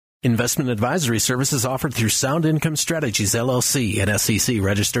Investment advisory services offered through Sound Income Strategies, LLC, an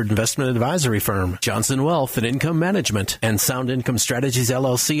SEC-registered investment advisory firm. Johnson Wealth and Income Management and Sound Income Strategies,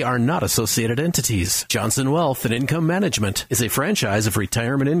 LLC are not associated entities. Johnson Wealth and Income Management is a franchise of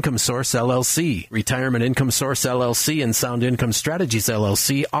Retirement Income Source, LLC. Retirement Income Source, LLC and Sound Income Strategies,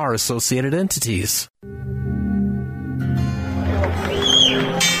 LLC are associated entities.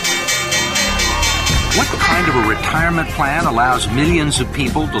 What kind of a retirement plan allows millions of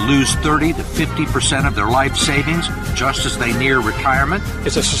people to lose 30 to 50% of their life savings just as they near retirement?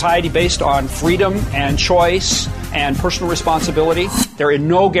 It's a society based on freedom and choice and personal responsibility. There are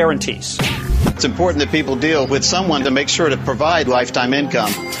no guarantees. It's important that people deal with someone to make sure to provide lifetime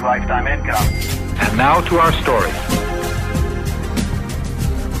income. Lifetime income. And now to our story.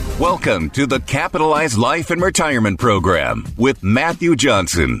 Welcome to the Capitalized Life and Retirement Program with Matthew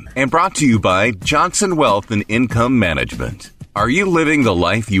Johnson and brought to you by Johnson Wealth and Income Management. Are you living the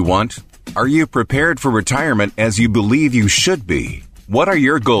life you want? Are you prepared for retirement as you believe you should be? What are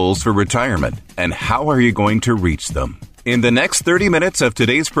your goals for retirement and how are you going to reach them? In the next 30 minutes of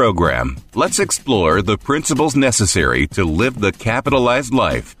today's program, let's explore the principles necessary to live the capitalized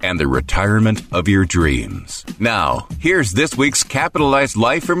life and the retirement of your dreams. Now, here's this week's Capitalized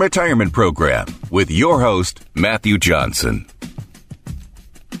Life and Retirement Program with your host, Matthew Johnson.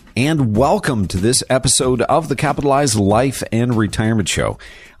 And welcome to this episode of the Capitalized Life and Retirement Show.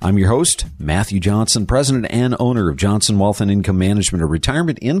 I'm your host, Matthew Johnson, president and owner of Johnson Wealth and Income Management, a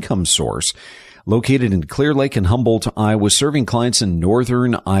retirement income source located in Clear Lake and Humboldt, Iowa, serving clients in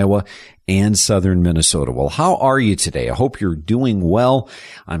northern Iowa and southern Minnesota. Well, how are you today? I hope you're doing well.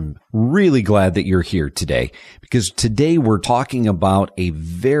 I'm really glad that you're here today because today we're talking about a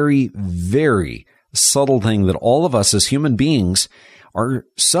very, very subtle thing that all of us as human beings are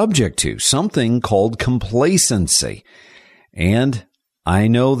subject to, something called complacency. And I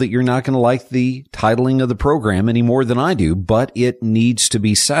know that you're not going to like the titling of the program any more than I do, but it needs to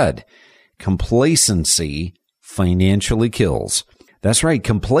be said. Complacency financially kills. That's right.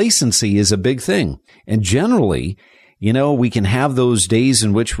 Complacency is a big thing. And generally, we can have those days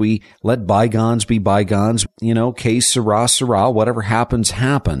in which we let bygones be bygones, que sera, sera, whatever happens,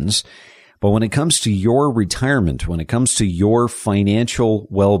 happens. But when it comes to your retirement, when it comes to your financial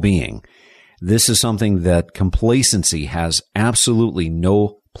well-being, this is something that complacency has absolutely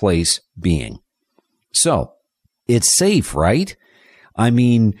no place being. So it's safe, right? I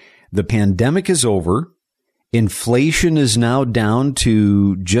mean, the pandemic is over. Inflation is now down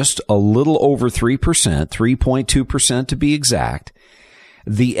to just a little over 3%, 3.2% to be exact.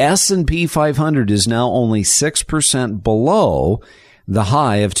 The S&P 500 is now only 6% below the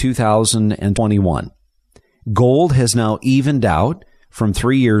high of 2021. Gold has now evened out from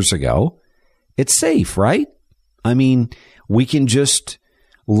 3 years ago. It's safe, right? I mean, we can just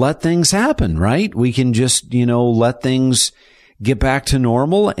let things happen, right? We can just, let things get back to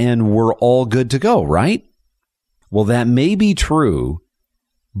normal and we're all good to go, right? Well, that may be true,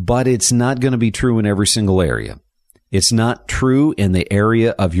 but it's not going to be true in every single area. It's not true in the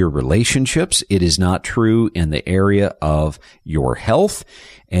area of your relationships. It is not true in the area of your health.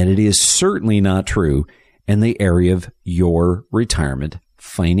 And it is certainly not true in the area of your retirement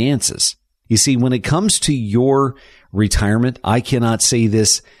finances. You see, when it comes to your retirement, I cannot say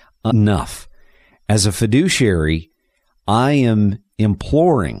this enough. As a fiduciary, I am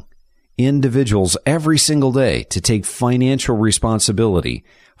imploring individuals every single day to take financial responsibility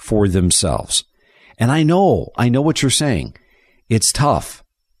for themselves. And I know what you're saying. It's tough.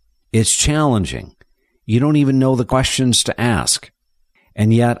 It's challenging. You don't even know the questions to ask.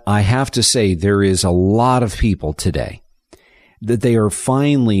 And yet I have to say there is a lot of people today that they are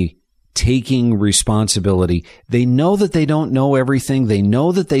finally taking responsibility. They know that they don't know everything. They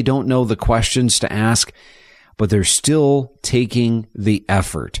know that they don't know the questions to ask, but they're still taking the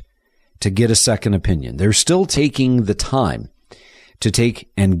effort to get a second opinion. They're still taking the time to take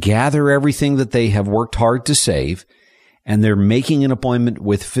and gather everything that they have worked hard to save, and they're making an appointment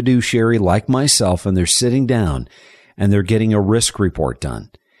with fiduciary like myself, and they're sitting down and they're getting a risk report done.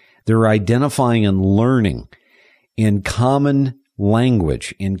 They're identifying and learning in common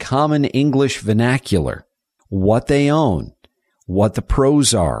language, in common English vernacular, what they own, what the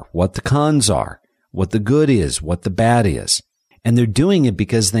pros are, what the cons are, what the good is, what the bad is. And they're doing it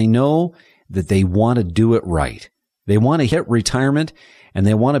because they know that they want to do it right. They want to hit retirement and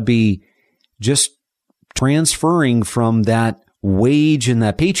they want to be just transferring from that wage and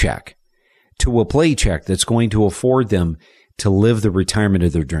that paycheck to a paycheck that's going to afford them to live the retirement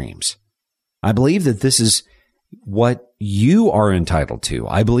of their dreams. I believe that this is what you are entitled to.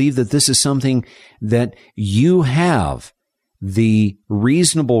 I believe that this is something that you have the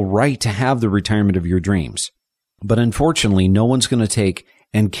reasonable right to have the retirement of your dreams. But unfortunately, no one's going to take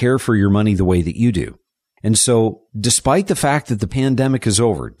and care for your money the way that you do. And so, despite the fact that the pandemic is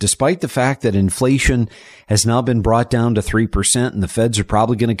over, despite the fact that inflation has now been brought down to 3%, and the feds are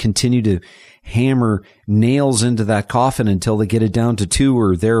probably going to continue to hammer nails into that coffin until they get it down to 2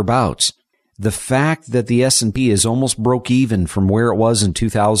 or thereabouts, the fact that the S&P is almost broke even from where it was in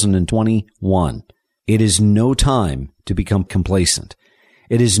 2021, it is no time to become complacent.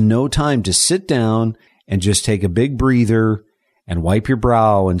 It is no time to sit down and just take a big breather and wipe your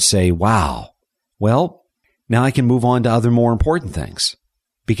brow and say, wow, well, now I can move on to other more important things.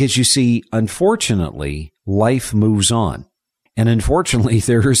 Because you see, unfortunately, life moves on. And unfortunately,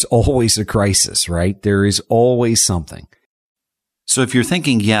 there is always a crisis, right? There is always something. So if you're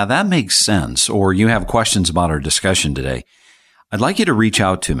thinking, yeah, that makes sense, or you have questions about our discussion today, I'd like you to reach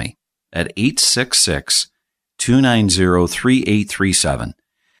out to me at 866-290-3837.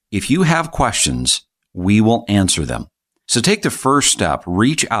 If you have questions, we will answer them. So take the first step.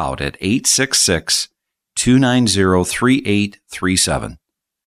 Reach out at 866-290-3837.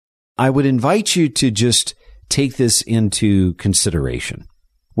 I would invite you to just take this into consideration.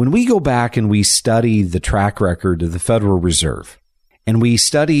 When we go back and we study the track record of the Federal Reserve, and we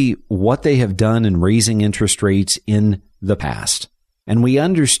study what they have done in raising interest rates in the past, and we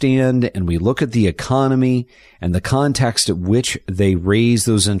understand and we look at the economy and the context at which they raised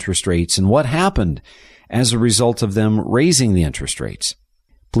those interest rates and what happened as a result of them raising the interest rates,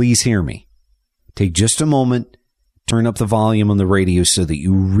 please hear me. Take just a moment, turn up the volume on the radio so that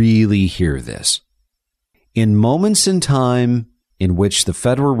you really hear this. In moments in time in which the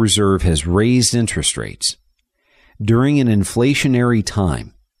Federal Reserve has raised interest rates, during an inflationary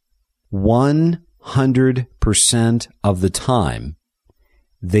time, 100% of the time,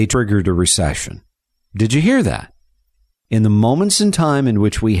 they triggered a recession. Did you hear that? In the moments in time in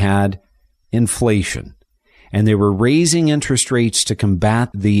which we had inflation, and they were raising interest rates to combat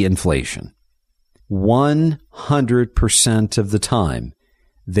the inflation, 100% of the time,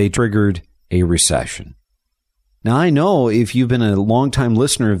 they triggered a recession. Now, I know if you've been a longtime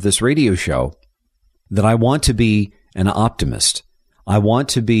listener of this radio show, that I want to be an optimist. I want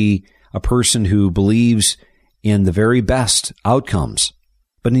to be a person who believes in the very best outcomes.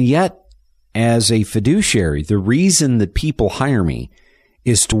 But yet, as a fiduciary, the reason that people hire me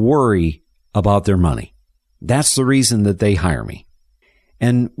is to worry about their money. That's the reason that they hire me.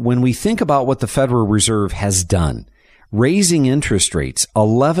 And when we think about what the Federal Reserve has done, raising interest rates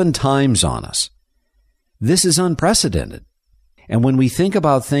 11 times on us, this is unprecedented. And when we think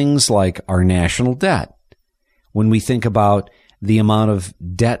about things like our national debt, when we think about the amount of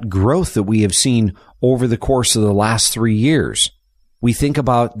debt growth that we have seen over the course of the last 3 years, we think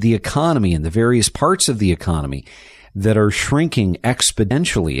about the economy and the various parts of the economy that are shrinking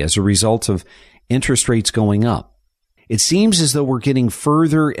exponentially as a result of interest rates going up. It seems as though we're getting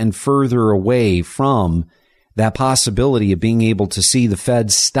further and further away from that possibility of being able to see the Fed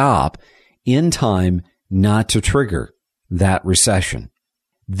stop in time not to trigger that recession.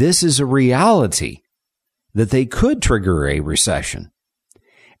 This is a reality that they could trigger a recession.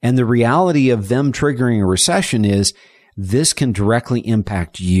 And the reality of them triggering a recession is this can directly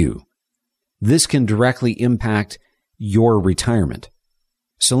impact you. This can directly impact your retirement.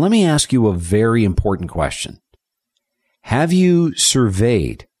 So let me ask you a very important question. Have you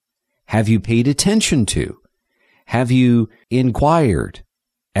surveyed? Have you paid attention to? Have you inquired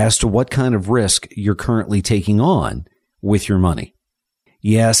as to what kind of risk you're currently taking on with your money?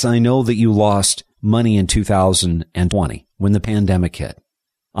 Yes, I know that you lost money in 2020 when the pandemic hit.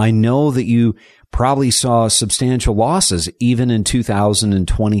 I know that you probably saw substantial losses even in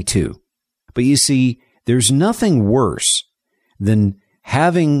 2022. But you see, there's nothing worse than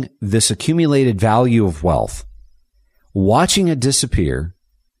having this accumulated value of wealth, watching it disappear,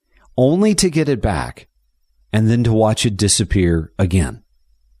 only to get it back, and then to watch it disappear again.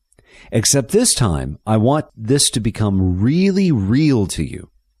 Except this time, I want this to become really real to you.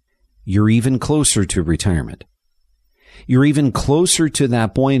 You're even closer to retirement. You're even closer to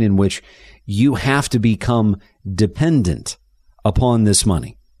that point in which you have to become dependent upon this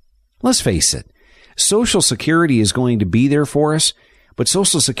money. Let's face it, Social Security is going to be there for us, but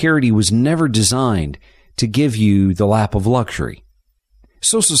Social Security was never designed to give you the lap of luxury.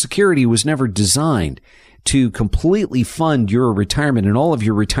 Social Security was never designed to completely fund your retirement and all of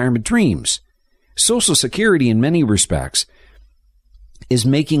your retirement dreams. Social Security, in many respects, is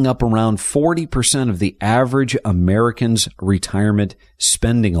making up around 40% of the average American's retirement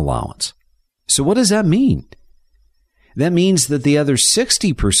spending allowance. So what does that mean? That means that the other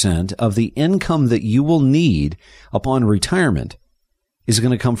 60% of the income that you will need upon retirement is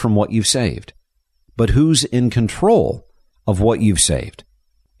going to come from what you've saved. But who's in control of what you've saved?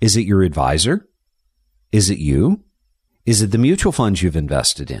 Is it your advisor? Is it you? Is it the mutual funds you've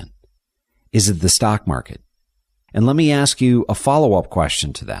invested in? Is it the stock market? And let me ask you a follow-up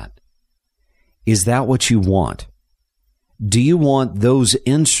question to that. Is that what you want? Do you want those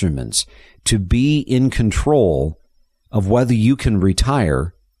instruments to be in control of whether you can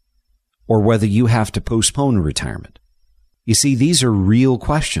retire or whether you have to postpone retirement? You see, these are real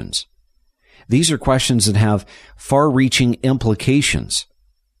questions. These are questions that have far-reaching implications.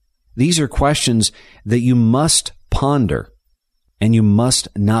 These are questions that you must ponder and you must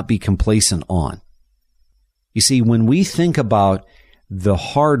not be complacent on. You see, when we think about the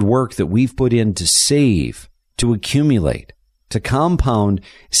hard work that we've put in to save, to accumulate, to compound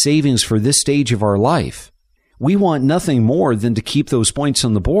savings for this stage of our life, we want nothing more than to keep those points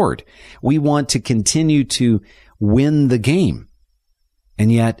on the board. We want to continue to win the game.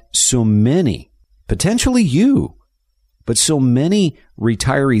 And yet, so many, potentially you, but so many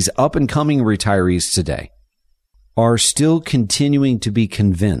retirees, up-and-coming retirees today, are still continuing to be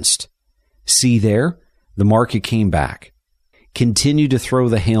convinced. See there, the market came back. Continue to throw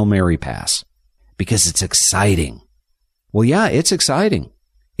the Hail Mary pass because it's exciting. Well, yeah, it's exciting.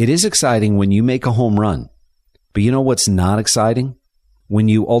 It is exciting when you make a home run. But you know what's not exciting? When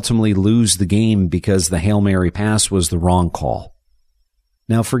you ultimately lose the game because the Hail Mary pass was the wrong call.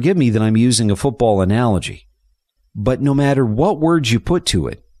 Now, forgive me that I'm using a football analogy, but no matter what words you put to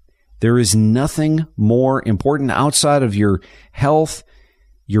it, there is nothing more important outside of your health,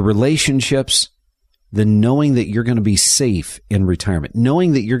 your relationships, than knowing that you're going to be safe in retirement,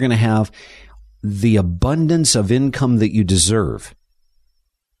 knowing that you're going to have the abundance of income that you deserve.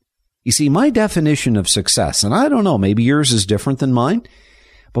 You see, my definition of success, and I don't know, maybe yours is different than mine,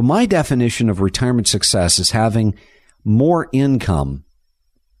 but my definition of retirement success is having more income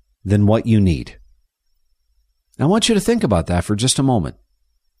than what you need. I want you to think about that for just a moment.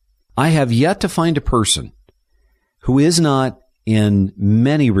 I have yet to find a person who is not, in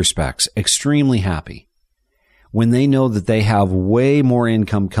many respects, extremely happy when they know that they have way more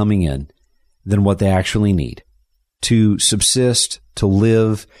income coming in than what they actually need to subsist, to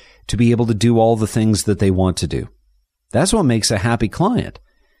live, to be able to do all the things that they want to do. That's what makes a happy client.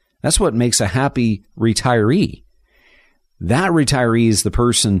 That's what makes a happy retiree. That retiree is the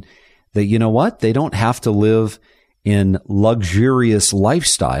person that, you know what, they don't have to live in luxurious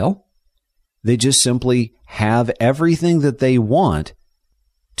lifestyle. They just simply have everything that they want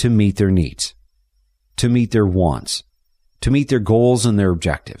to meet their needs, to meet their wants, to meet their goals and their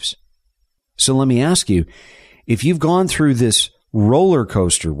objectives. So let me ask you, if you've gone through this roller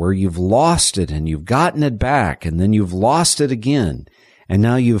coaster where you've lost it and you've gotten it back and then you've lost it again, and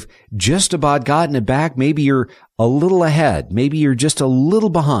now you've just about gotten it back, maybe you're a little ahead, maybe you're just a little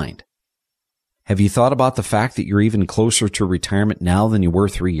behind. Have you thought about the fact that you're even closer to retirement now than you were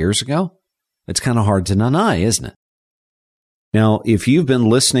 3 years ago? It's kind of hard to deny, isn't it? Now, if you've been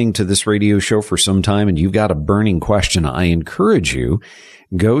listening to this radio show for some time and you've got a burning question, I encourage you,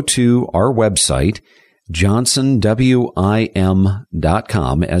 go to our website,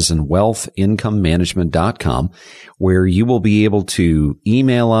 johnsonwim.com, as in wealthincomemanagement.com, where you will be able to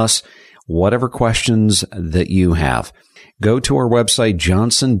email us whatever questions that you have. Go to our website,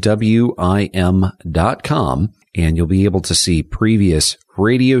 johnsonwim.com, and you'll be able to see previous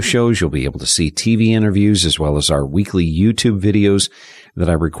radio shows. You'll be able to see TV interviews as well as our weekly YouTube videos that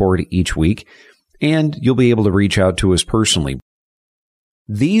I record each week. And you'll be able to reach out to us personally.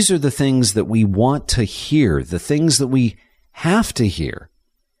 These are the things that we want to hear, the things that we have to hear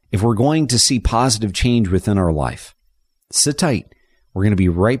if we're going to see positive change within our life. Sit tight. We're going to be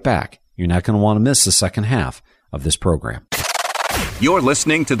right back. You're not going to want to miss the second half of this program. You're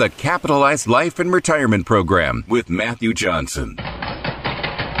listening to the Capitalized Life and Retirement Program with Matthew Johnson.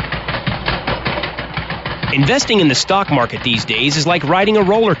 Investing in the stock market these days is like riding a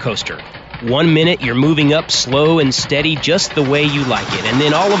roller coaster. 1 minute you're moving up slow and steady just the way you like it, and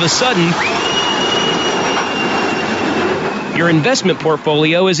then all of a sudden, your investment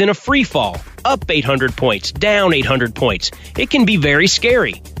portfolio is in a free fall. Up 800 points, down 800 points. It can be very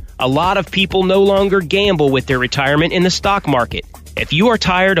scary. A lot of people no longer gamble with their retirement in the stock market. If you are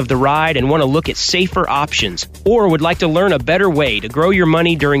tired of the ride and want to look at safer options or would like to learn a better way to grow your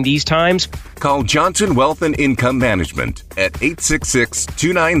money during these times, call Johnson Wealth and Income Management at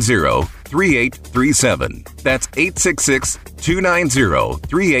 866-290-3837. That's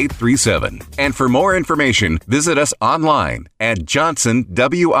 866-290-3837. And for more information, visit us online at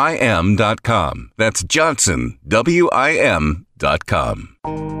johnsonwim.com. That's johnsonwim.com.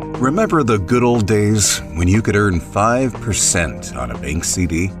 Remember the good old days when you could earn 5% on a bank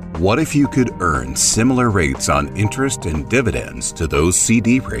CD? What if you could earn similar rates on interest and dividends to those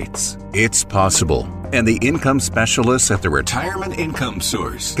CD rates? It's possible. And the income specialists at the Retirement Income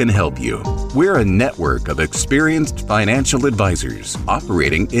Source can help you. We're a network of experienced financial advisors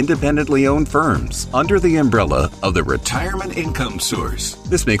operating independently owned firms under the umbrella of the Retirement Income Source.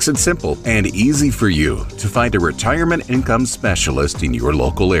 This makes it simple and easy for you to find a retirement income specialist in your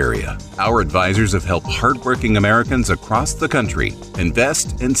local area. Our advisors have helped hardworking Americans across the country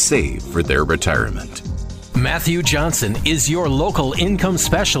invest and save for their retirement. Matthew Johnson is your local income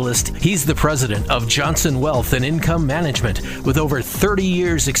specialist. He's the president of Johnson Wealth and Income Management with over 30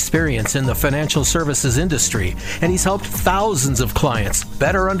 years experience in the financial services industry, and he's helped thousands of clients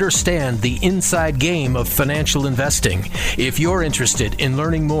better understand the inside game of financial investing. If you're interested in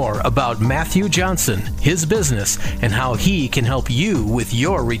learning more about Matthew Johnson, his business, and how he can help you with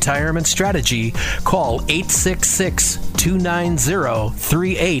your retirement strategy, call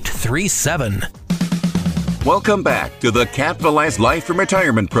 866-290-3837. Welcome back to the Capitalized Life and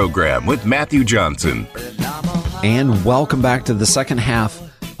Retirement Program with Matthew Johnson. And welcome back to the second half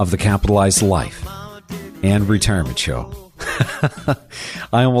of the Capitalized Life and Retirement Show.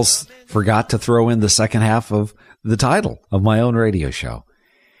 I almost forgot to throw in the second half of the title of my own radio show.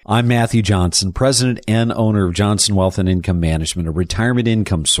 I'm Matthew Johnson, president and owner of Johnson Wealth and Income Management, a retirement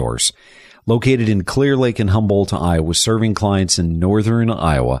income source located in Clear Lake and Humboldt, Iowa, serving clients in northern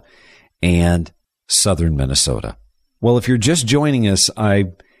Iowa and southern Minnesota. Well, if you're just joining us,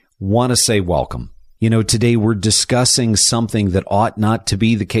 I want to say welcome. You know, today we're discussing something that ought not to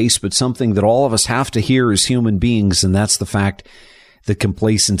be the case, but something that all of us have to hear as human beings, and that's the fact that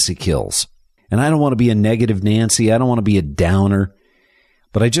complacency kills. And I don't want to be a negative Nancy. I don't want to be a downer,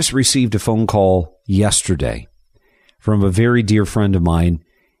 but I just received a phone call yesterday from a very dear friend of mine,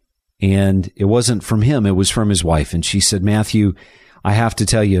 and it wasn't from him. It was from his wife. And she said, Matthew, I have to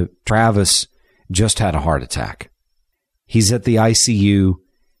tell you, Travis just had a heart attack. He's at the ICU,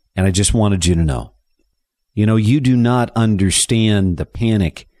 and I just wanted you to know. You know, you do not understand the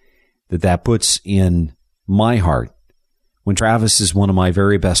panic that puts in my heart when Travis is one of my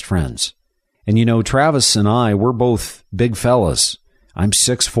very best friends. And you know, Travis and I, we're both big fellas. I'm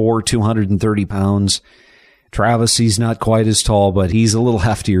 6'4", 230 pounds. Travis, he's not quite as tall, but he's a little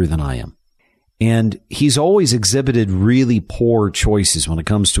heftier than I am. And he's always exhibited really poor choices when it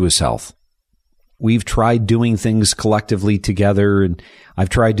comes to his health. We've tried doing things collectively together, and I've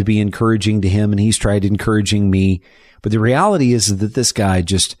tried to be encouraging to him, and he's tried encouraging me. But the reality is that this guy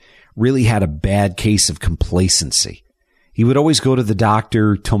just really had a bad case of complacency. He would always go to the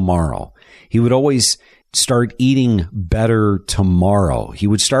doctor tomorrow. He would always start eating better tomorrow. He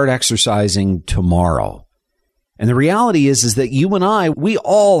would start exercising tomorrow. And the reality is that you and I, we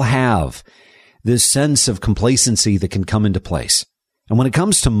all have this sense of complacency that can come into place. And when it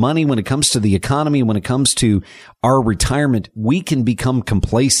comes to money, when it comes to the economy, when it comes to our retirement, we can become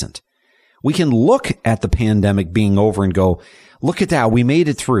complacent. We can look at the pandemic being over and go, look at that. We made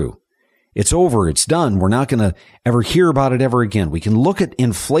it through. It's over. It's done. We're not going to ever hear about it ever again. We can look at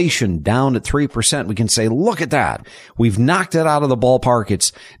inflation down at 3%. We can say, look at that. We've knocked it out of the ballpark.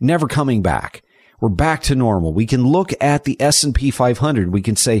 It's never coming back. We're back to normal. We can look at the S&P 500. We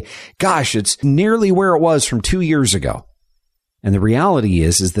can say, gosh, it's nearly where it was from 2 years ago. And the reality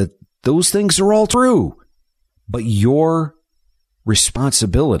is that those things are all true. But your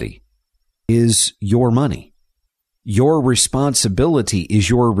responsibility is your money. Your responsibility is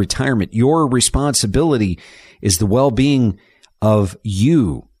your retirement. Your responsibility is the well-being of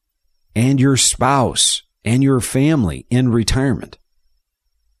you and your spouse and your family in retirement.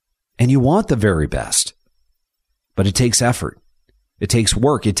 And you want the very best. But it takes effort. It takes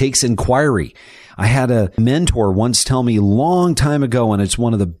work. It takes inquiry. I had a mentor once tell me a long time ago, and it's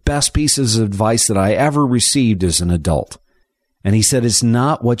one of the best pieces of advice that I ever received as an adult. And he said, it's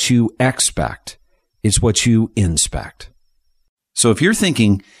not what you expect. It's what you inspect. So if you're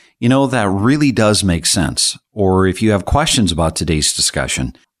thinking, you know, that really does make sense, or if you have questions about today's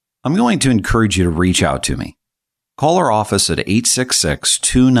discussion, I'm going to encourage you to reach out to me. Call our office at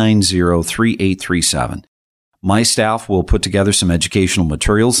 866-290-3837. My staff will put together some educational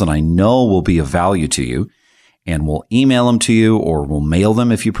materials that I know will be of value to you. and we'll email them to you, or we'll mail them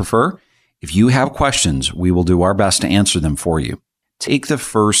if you prefer. If you have questions, we will do our best to answer them for you. Take the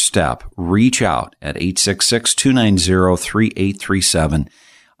first step. Reach out at 866-290-3837.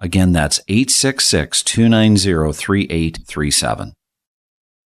 Again, that's 866-290-3837.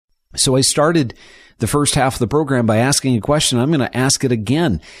 So I started the first half of the program by asking a question. I'm going to ask it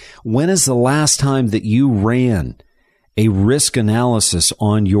again. When is the last time that you ran a risk analysis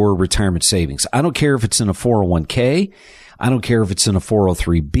on your retirement savings? I don't care if it's in a 401k. I don't care if it's in a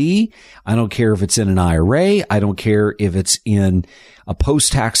 403b. I don't care if it's in an IRA. I don't care if it's in a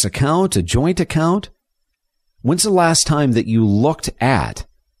post-tax account, a joint account. When's the last time that you looked at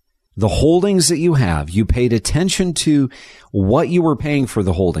the holdings that you have? You paid attention to what you were paying for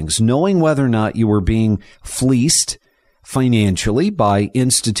the holdings, knowing whether or not you were being fleeced financially by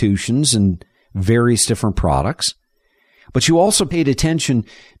institutions and various different products. But you also paid attention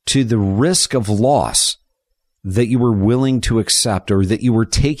to the risk of loss that you were willing to accept, or that you were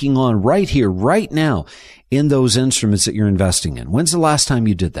taking on right here, right now, in those instruments that you're investing in. When's the last time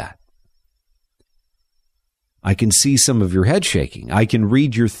you did that? I can see some of your head shaking. I can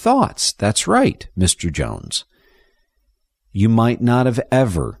read your thoughts. That's right, Mr. Jones. You might not have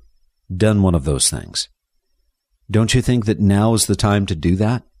ever done one of those things. Don't you think that now is the time to do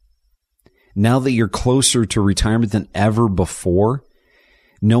that? Now that you're closer to retirement than ever before,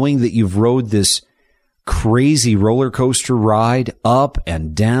 knowing that you've rode this crazy roller coaster ride up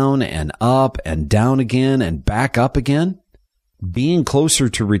and down and up and down again and back up again, being closer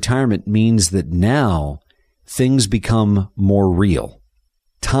to retirement means that now things become more real.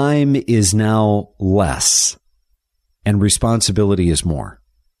 Time is now less and responsibility is more.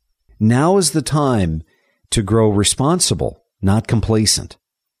 Now is the time to grow responsible, not complacent.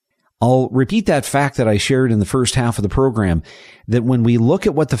 I'll repeat that fact that I shared in the first half of the program, that when we look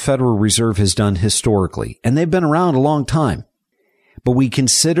at what the Federal Reserve has done historically, and they've been around a long time, but we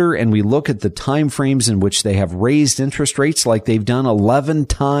consider and we look at the time frames in which they have raised interest rates, like they've done 11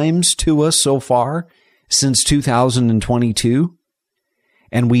 times to us so far since 2022,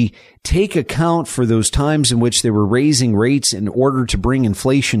 and we take account for those times in which they were raising rates in order to bring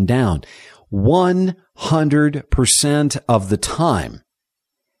inflation down, 100% of the time,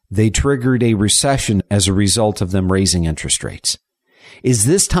 they triggered a recession as a result of them raising interest rates. Is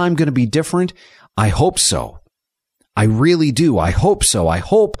this time going to be different? I hope so. I really do. I hope so. I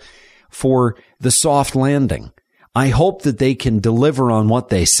hope for the soft landing. I hope that they can deliver on what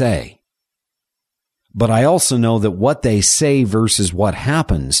they say. But I also know that what they say versus what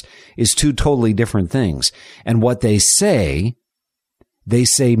happens is two totally different things. And what they say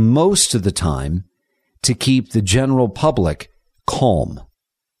most of the time to keep the general public calm.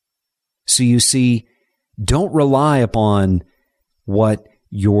 So you see, don't rely upon what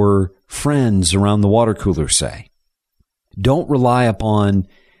your friends around the water cooler say. Don't rely upon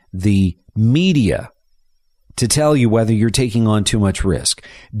the media to tell you whether you're taking on too much risk.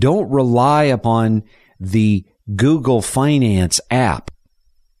 Don't rely upon the Google Finance app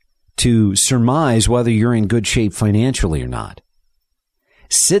to surmise whether you're in good shape financially or not.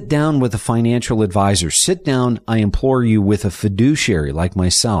 Sit down with a financial advisor. Sit down, I implore you, with a fiduciary like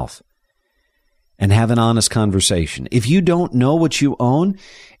myself, and have an honest conversation. If you don't know what you own,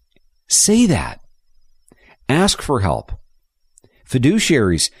 say that. Ask for help.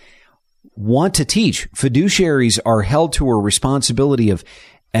 Fiduciaries want to teach. Fiduciaries are held to a responsibility of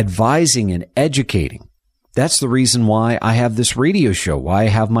advising and educating. That's the reason why I have this radio show, why I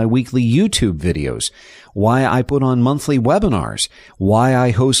have my weekly YouTube videos, why I put on monthly webinars, why I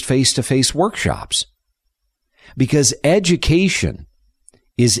host face-to-face workshops. Because education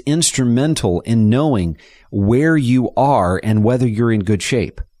is instrumental in knowing where you are and whether you're in good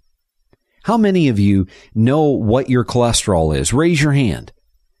shape. How many of you know what your cholesterol is? Raise your hand.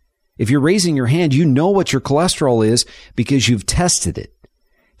 If you're raising your hand, you know what your cholesterol is because you've tested it.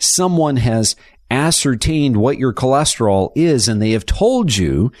 Someone has ascertained what your cholesterol is, and they have told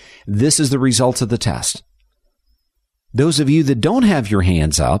you this is the result of the test. Those of you that don't have your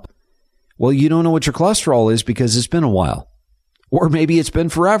hands up, well, you don't know what your cholesterol is because it's been a while. Or maybe it's been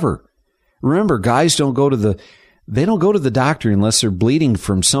forever. Remember, guys don't go to the doctor unless they're bleeding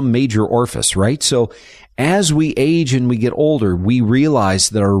from some major orifice, right? So as we age and we get older, we realize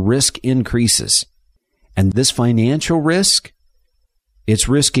that our risk increases. And this financial risk, it's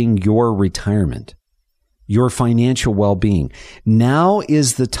risking your retirement, your financial well-being. Now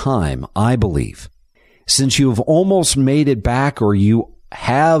is the time, I believe, since you have almost made it back, or you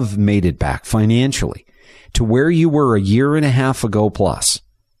have made it back financially to where you were a year and a half ago plus.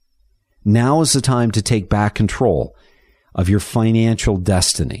 Now is the time to take back control of your financial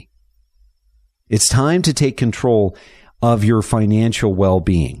destiny. It's time to take control of your financial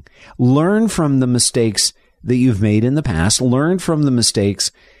well-being. Learn from the mistakes that you've made in the past. Learn from the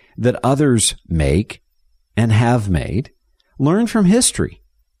mistakes that others make and have made. Learn from history.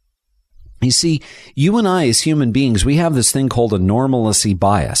 You see, you and I as human beings, we have this thing called a normalcy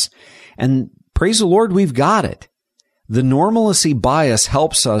bias. And praise the Lord, we've got it. The normalcy bias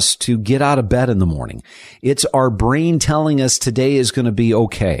helps us to get out of bed in the morning. It's our brain telling us today is going to be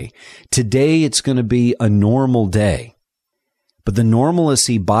okay. Today it's going to be a normal day. But the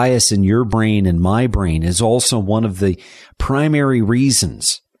normalcy bias in your brain and my brain is also one of the primary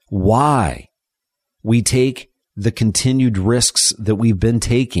reasons why we take the continued risks that we've been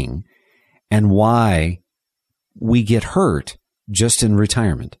taking and why we get hurt just in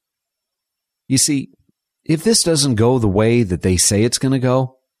retirement. You see, if this doesn't go the way that they say it's going to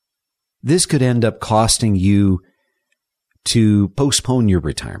go, this could end up costing you to postpone your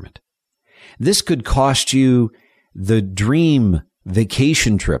retirement. This could cost you the dream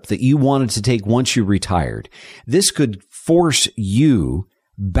vacation trip that you wanted to take once you retired. This could force you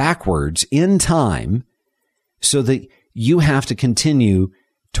backwards in time so that you have to continue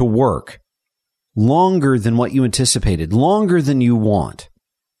to work longer than what you anticipated, longer than you want.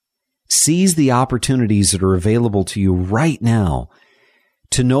 Seize the opportunities that are available to you right now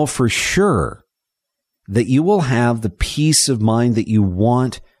to know for sure that you will have the peace of mind that you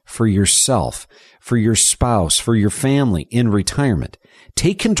want for yourself, for your spouse, for your family in retirement.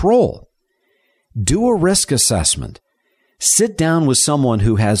 Take control. Do a risk assessment. Sit down with someone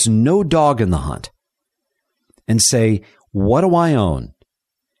who has no dog in the hunt and say, what do I own?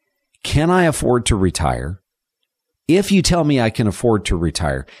 Can I afford to retire? If you tell me I can afford to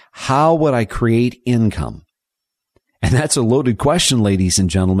retire, how would I create income? And that's a loaded question, ladies and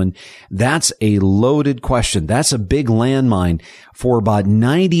gentlemen. That's a loaded question. That's a big landmine for about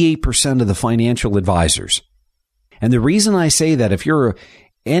 98% of the financial advisors. And the reason I say that, if you're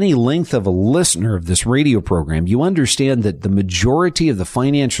any length of a listener of this radio program, you understand that the majority of the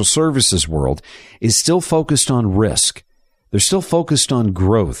financial services world is still focused on risk. They're still focused on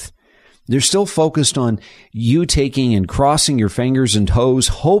growth. They're still focused on you taking and crossing your fingers and toes,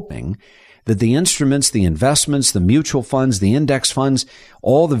 hoping that the instruments, the investments, the mutual funds, the index funds,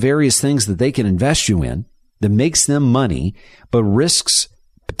 all the various things that they can invest you in that makes them money, but risks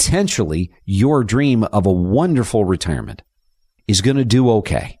potentially your dream of a wonderful retirement, is going to do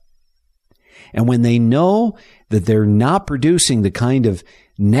okay. And when they know that they're not producing the kind of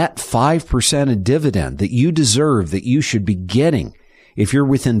net 5% of dividend that you deserve, that you should be getting if you're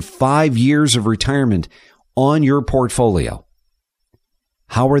within 5 years of retirement on your portfolio,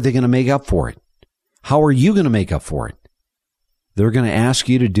 how are they going to make up for it? How are you going to make up for it? They're going to ask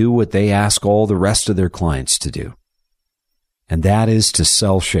you to do what they ask all the rest of their clients to do. And that is to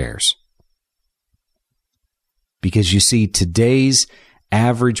sell shares. Because you see, today's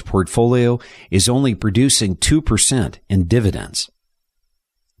average portfolio is only producing 2% in dividends.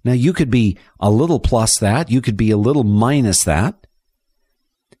 Now, you could be a little plus that. You could be a little minus that.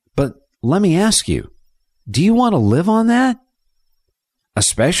 But let me ask you, do you want to live on that?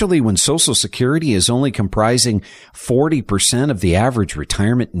 Especially when Social Security is only comprising 40% of the average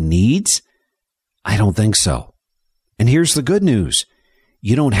retirement needs? I don't think so. And here's the good news.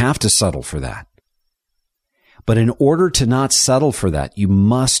 You don't have to settle for that. But in order to not settle for that, you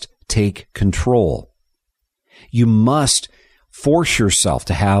must take control. You must force yourself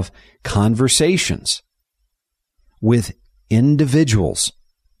to have conversations with individuals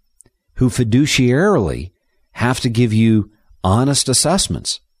who fiduciarily have to give you honest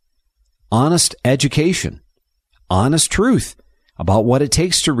assessments, honest education, honest truth about what it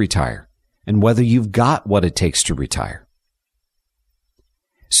takes to retire and whether you've got what it takes to retire.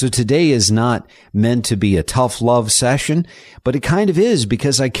 So today is not meant to be a tough love session, but it kind of is,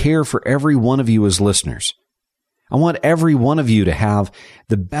 because I care for every one of you as listeners. I want every one of you to have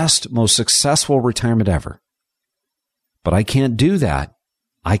the best, most successful retirement ever. But I can't do that.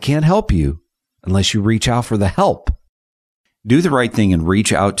 I can't help you unless you reach out for the help. Do the right thing and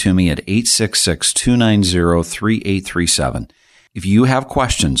reach out to me at 866-290-3837. If you have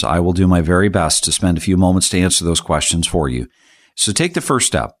questions, I will do my very best to spend a few moments to answer those questions for you. So take the first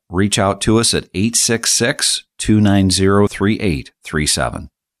step. Reach out to us at 866-290-3837.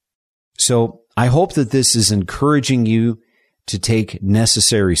 So I hope that this is encouraging you to take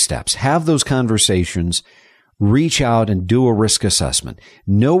necessary steps. Have those conversations. Reach out and do a risk assessment.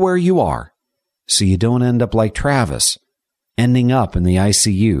 Know where you are so you don't end up like Travis, ending up in the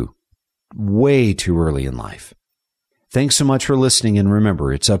ICU way too early in life. Thanks so much for listening, and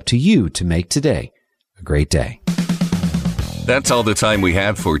remember, it's up to you to make today a great day. That's all the time we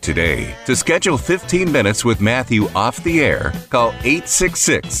have for today. To schedule 15 minutes with Matthew off the air, call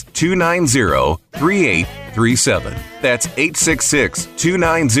 866-290-3837. That's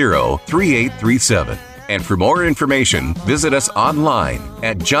 866-290-3837. And for more information, visit us online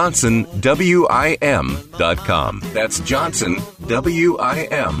at johnsonwim.com. That's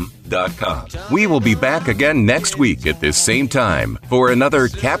johnsonwim.com. We will be back again next week at this same time for another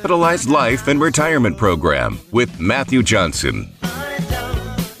Capitalized Life and Retirement program with Matthew Johnson.